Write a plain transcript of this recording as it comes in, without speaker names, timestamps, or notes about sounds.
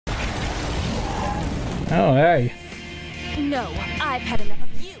Oh, hey. No, I've had enough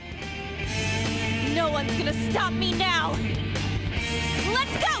of you. No one's gonna stop me now.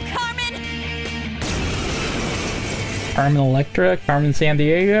 Let's go, Carmen! Carmen Electra, Carmen San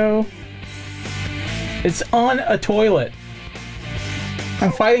Diego. It's on a toilet.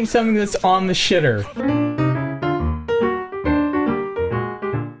 I'm fighting something that's on the shitter.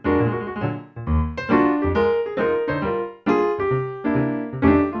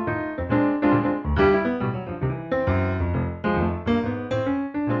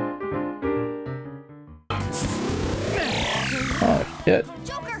 Oh, shit.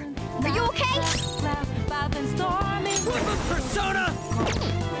 Joker, are you okay? Persona!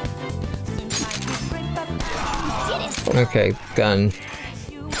 Okay, gun.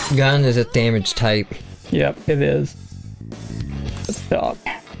 Gun is a damage type. Yep, it is. Let's talk.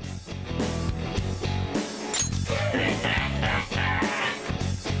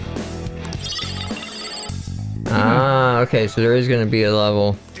 Ah, okay, so there is gonna be a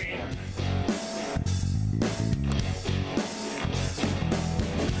level.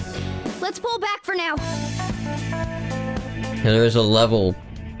 Let's pull back for now. Yeah, there is a level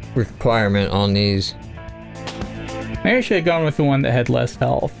requirement on these. Maybe I should have gone with the one that had less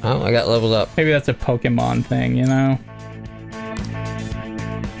health. Oh, I got leveled up. Maybe that's a Pokemon thing, you know?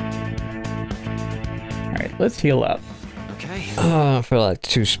 Alright, let's heal up. Okay. Oh, I feel like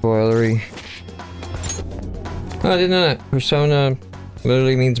too spoilery. Oh, I didn't know that. Persona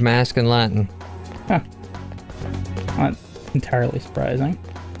literally means mask in Latin. Huh. Not entirely surprising.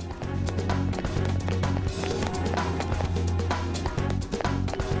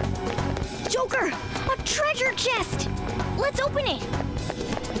 Joker, a treasure chest! Let's open it!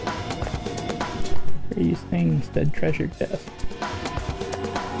 These things said treasure chest.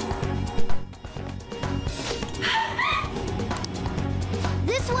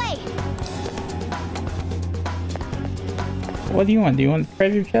 This way! What do you want? Do you want the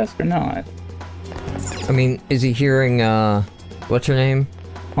treasure chest or not? I mean, is he hearing, what's her name?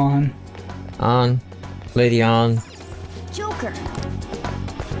 On. Lady On. Joker!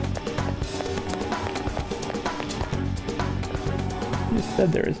 You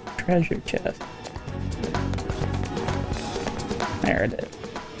said there was a treasure chest. There it is.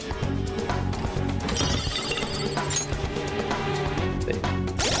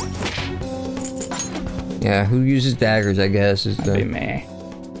 Yeah, who uses daggers, I guess, is That'd be the... me.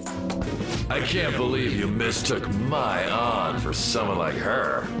 I can't believe you mistook my on for someone like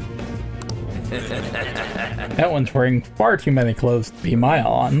her. That one's wearing far too many clothes to be my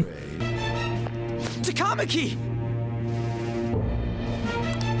on. Takamaki!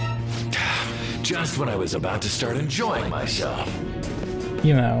 Just when I was about to start enjoying myself.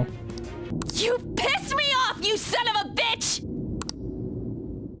 You know. You pissed me off, you son of a bitch!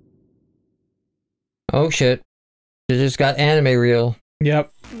 Oh shit. They just got anime reel.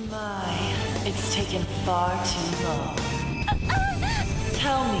 Yep. My, it's taken far too long.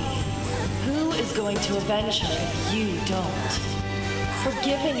 Tell me, who is going to avenge her if you don't?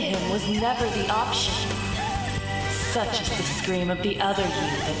 Forgiving him was never the option. Such is the scream of the other you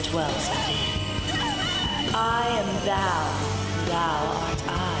that dwells within. I am thou art I.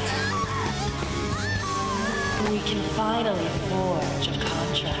 We can finally forge a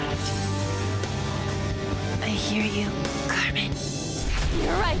contract. I hear you, Carmen.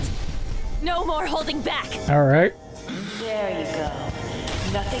 You're right. No more holding back. Alright. There you go.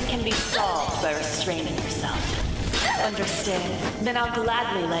 Nothing can be solved by restraining yourself. Understand? Then I'll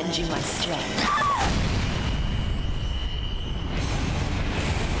gladly lend you my strength.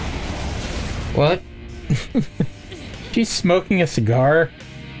 What? She's smoking a cigar.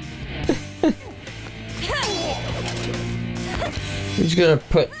 He's gonna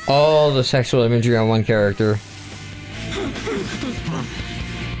put all the sexual imagery on one character.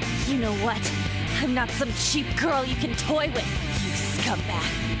 You know what? I'm not some cheap girl you can toy with, you scumbag.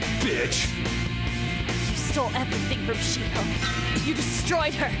 Bitch! You stole everything from She-Hulk. You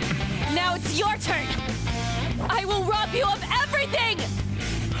destroyed her. Now it's your turn. I will rob you of everything!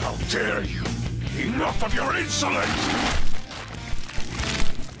 How dare you! Enough of your insolence!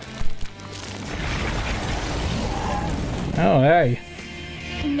 Oh, hey.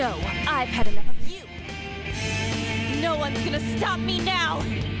 No, I've had enough of you. No one's gonna stop me now.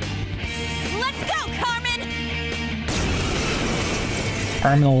 Let's go, Carmen!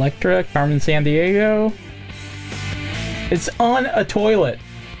 Carmen Electra, Carmen San Diego. It's on a toilet.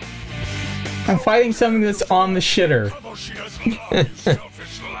 I'm fighting something that's on the shitter.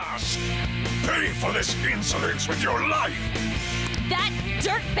 Pay for this insolence with your life! That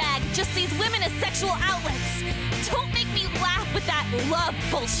dirtbag just sees women as sexual outlets. Don't make me laugh with that love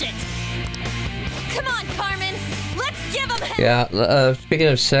bullshit. Come on, Carmen. Let's give him hell. Yeah, speaking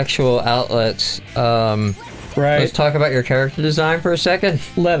of sexual outlets, Right. let's talk about your character design for a second.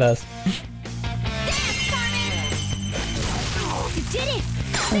 Let us. Dance, Carmen. You did it.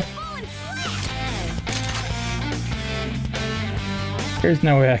 You're falling flat. There's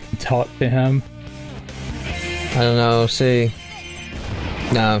no way I can talk to him. I don't know, see.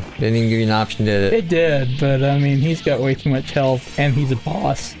 No, they didn't give you an option, did it? It did, but I mean, he's got way too much health, and he's a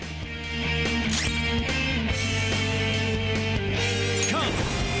boss. Come.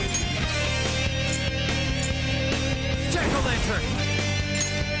 Jack-o'-lantern.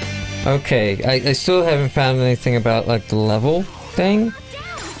 Okay, I still haven't found anything about, like, the level thing.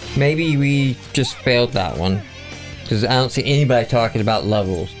 Maybe we just failed that one. Because I don't see anybody talking about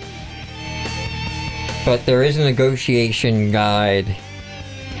levels. But there is a negotiation guide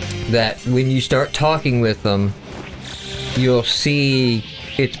that when you start talking with them, you'll see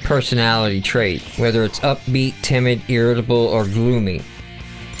its personality trait, whether it's upbeat, timid, irritable, or gloomy.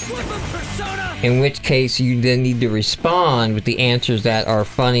 In which case you then need to respond with the answers that are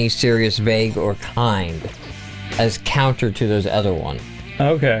funny, serious, vague, or kind, as counter to those other ones.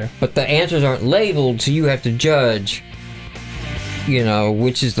 Okay. But the answers aren't labeled, so you have to judge, you know,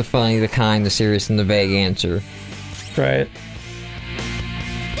 which is the funny, the kind, the serious, and the vague answer. Right.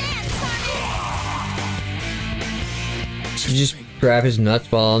 Did you just grab his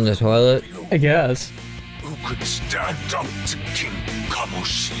nuts while on the toilet? I guess. Who could stand up to King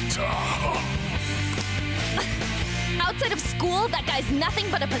Kamoshita? Outside of school, that guy's nothing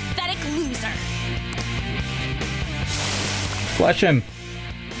but a pathetic loser. Flush him.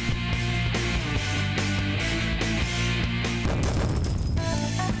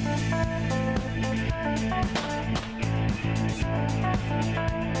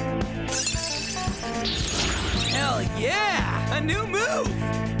 Hell yeah! A new move!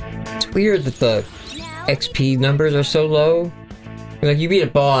 It's weird that the XP numbers are so low. Like, you beat a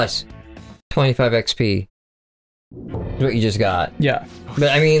boss, 25 XP. That's what you just got. Yeah. But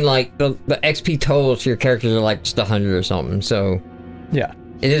I mean, like, the XP totals for your characters are like just 100 or something, so... Yeah.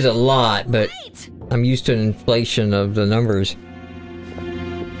 It is a lot, but Wait! I'm used to an inflation of the numbers.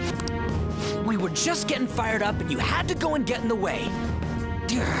 We were just getting fired up and you had to go and get in the way.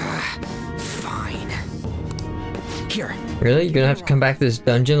 Fine. Here, Really? You're gonna have to come back to this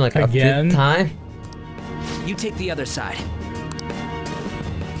dungeon like a Again? fifth time? you take the other side.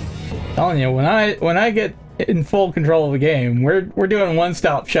 Telling you, when I get in full control of the game, we're doing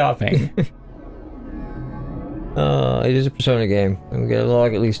one-stop shopping. It is a Persona game. And we gotta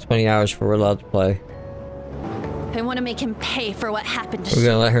log at least 20 hours before we're allowed to play. I want to make him pay for what happened to We're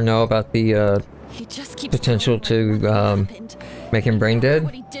gonna let her know about the, He just keeps potential telling her to, what happened. make him brain dead?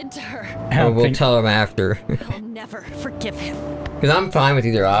 What he did to her. I Or don't we'll think- tell him after. I'll never forgive him. Because I'm fine with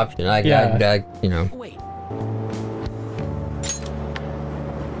either option. I, you know. Wait,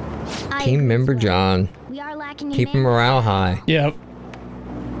 Team member John. We are lacking Keep in man. morale high. Yep.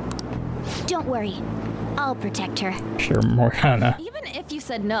 Don't worry. I'll protect her. Sure, Morgana. Even if you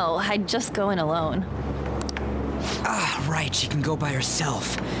said no, I'd just go in alone. ah, right, she can go by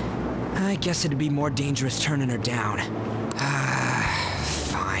herself. I guess it'd be more dangerous turning her down. Ah,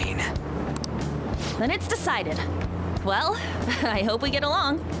 fine. Then it's decided. Well, I hope we get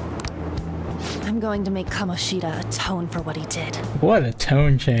along. I'm going to make Kamoshida atone for what he did. What a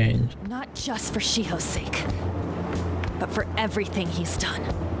tone change. Not just for Shiho's sake, but for everything he's done.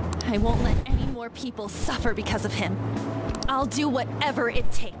 I won't let any more people suffer because of him. I'll do whatever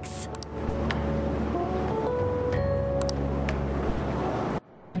it takes.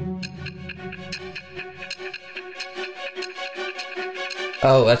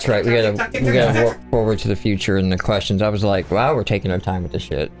 Oh, that's right. We gotta work forward to the future and the questions. I was like, wow, we're taking our time with this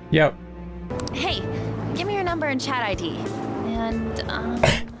shit. Yep. Hey, give me your number and chat ID. And,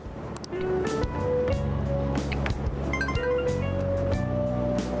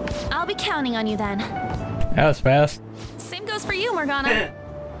 I'll be counting on you then. That was fast. Same goes for you, Morgana.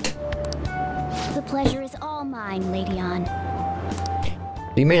 The pleasure is all mine, Lady Ann.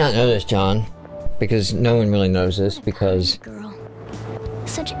 You may not know this, John, because no one really knows this, because Girl.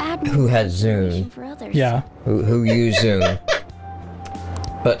 Such admiration who had Zune? for others. Yeah. Who used Zune?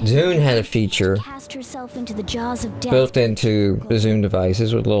 But Zune had a feature Cast herself into the jaws of death. built into the Zune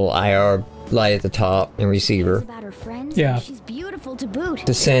devices with a little IR light at the top and receiver About her friends. Yeah. She's beautiful to boot.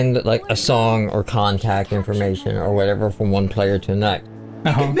 to send like a song or contact information or whatever from one player to the next.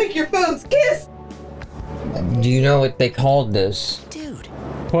 Uh-huh. Make your phones kiss! Do you know what they called this? Dude,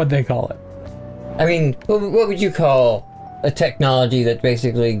 What'd they call it? I mean, what would you call a technology that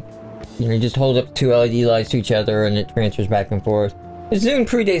basically, you know, you just hold up two LED lights to each other and it transfers back and forth? The Zune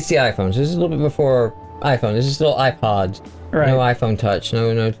predates the iPhones. This is a little bit before iPhone. This is still iPods. Right. No iPhone Touch.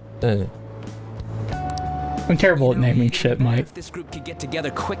 No. I'm terrible at naming shit, Mike. If this group could get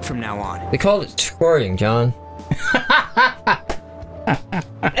together quick from now on. They called it squirting, John. I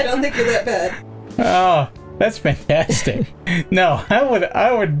don't think you're that bad. Oh, that's fantastic. No,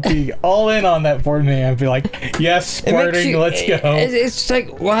 I would be all in on that board game. I'd be like, yes, squirting, let's go. It's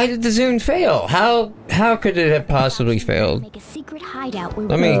like, why did the Zune fail? How could it have possibly failed? Make a secret hideout where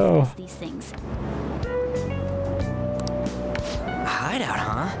Let me- we fix these things. Hideout,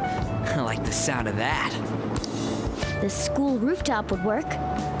 huh? I like the sound of that. The school rooftop would work.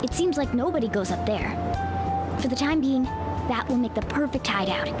 It seems like nobody goes up there. For the time being, that will make the perfect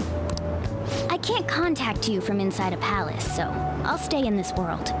hideout. I can't contact you from inside a palace, so I'll stay in this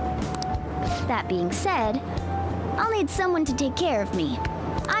world. That being said, I'll need someone to take care of me.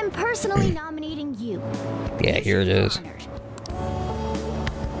 I'm personally nominating you. Yeah, here it is. Honored.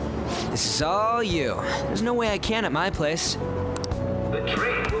 This is all you. There's no way I can at my place. The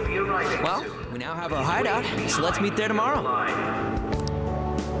train will be arriving Well, soon. we now have our hideout, so let's meet there tomorrow.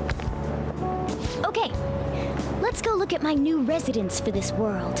 Okay, let's go look at my new residence for this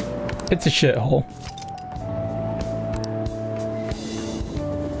world. It's a shithole.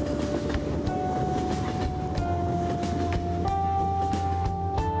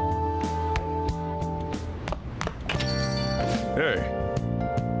 Hey.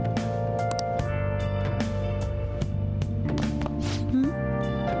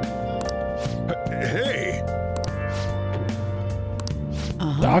 Hey.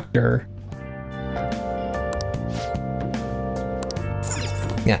 Doctor.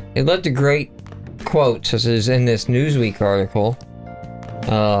 Yeah, it led to great quotes, as is in this Newsweek article.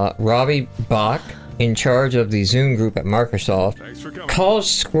 Robbie Bach, in charge of the Zune group at Microsoft, calls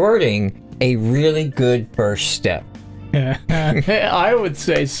squirting a really good first step. I would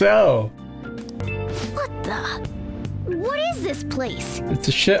say so. What the? What is this place? It's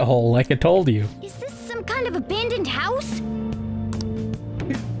a shithole, like I told you. Is this some kind of abandoned house?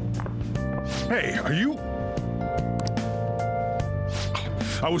 Hey, are you...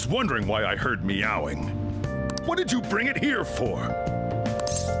 I was wondering why I heard meowing. What did you bring it here for?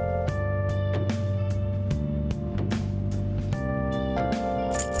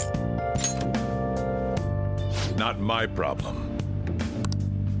 Not my problem.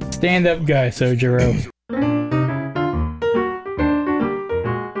 Stand up guy, Sojiro.